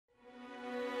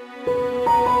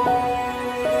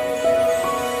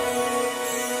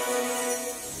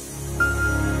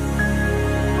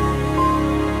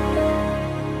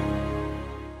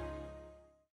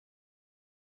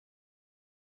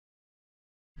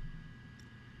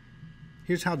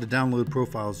Here's how to download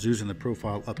profiles using the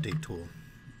Profile Update tool.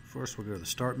 First, we'll go to the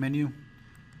Start menu,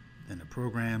 then the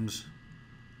Programs,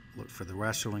 look for the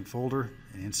RasterLink folder,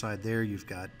 and inside there you've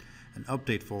got an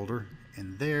Update folder,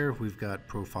 and there we've got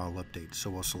Profile Update, so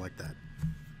we'll select that.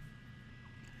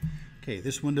 Okay,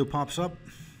 this window pops up.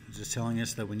 It's just telling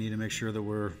us that we need to make sure that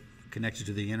we're connected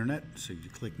to the internet, so you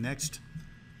click Next.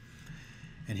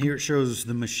 And here it shows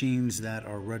the machines that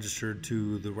are registered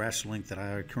to the RasterLink that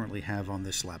I currently have on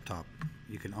this laptop.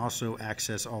 You can also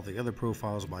access all the other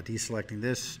profiles by deselecting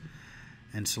this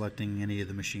and selecting any of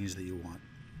the machines that you want.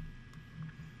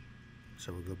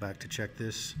 So we'll go back to check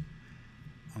this.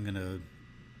 I'm going to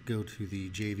go to the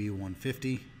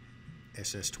JV150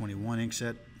 SS21 ink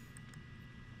set.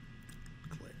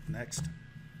 Click Next.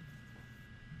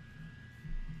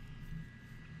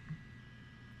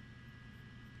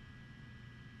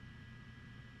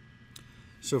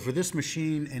 So for this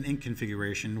machine and ink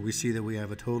configuration, we see that we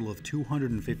have a total of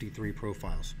 253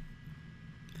 profiles.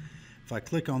 If I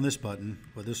click on this button,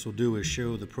 what this will do is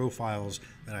show the profiles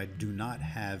that I do not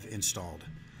have installed.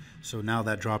 So now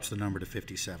that drops the number to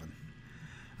 57.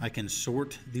 I can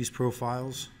sort these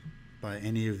profiles by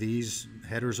any of these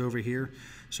headers over here.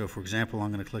 So for example,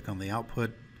 I'm going to click on the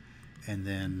output and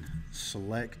then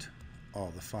select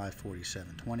all the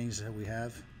 54720s that we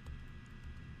have.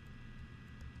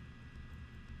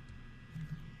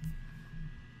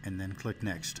 And then click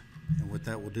Next. And what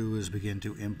that will do is begin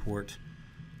to import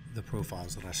the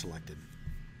profiles that I selected.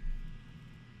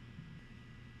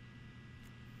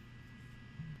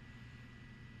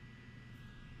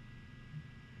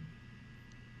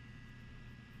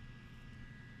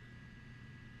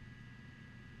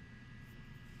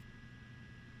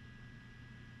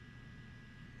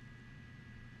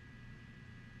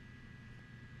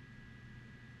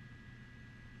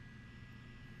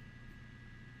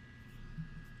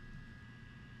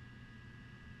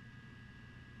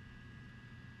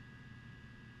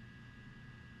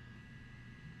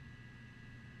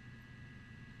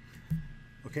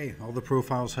 Okay, all the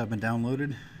profiles have been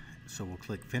downloaded, so we'll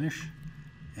click Finish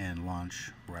and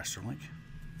launch RasterLink.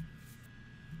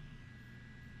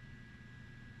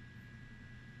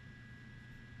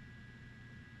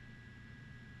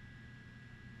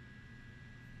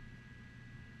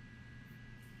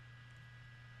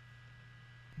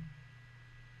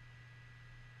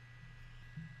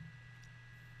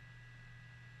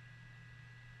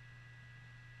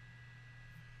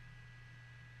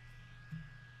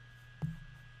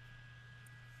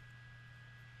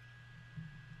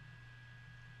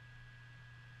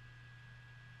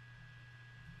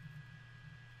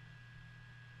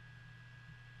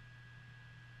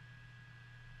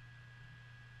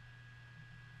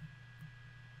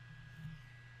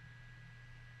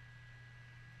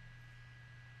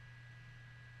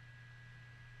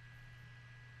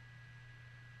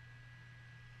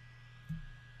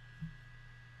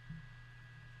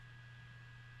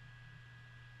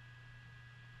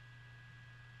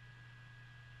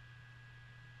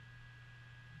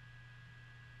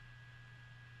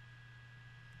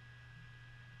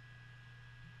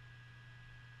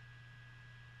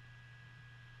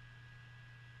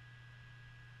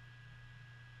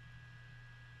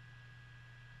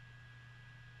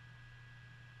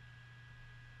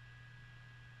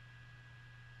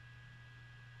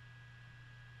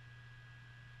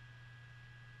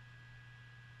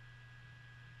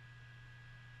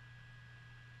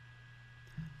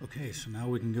 Okay, so now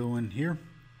we can go in here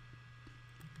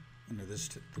under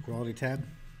the quality tab.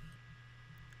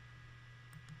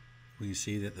 We can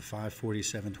see that the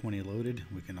 54720 loaded.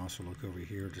 We can also look over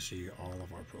here to see all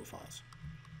of our profiles.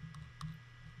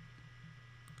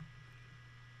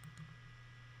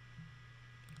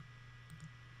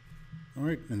 All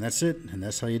right, and that's it. And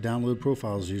that's how you download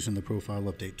profiles using the Profile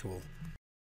Update tool.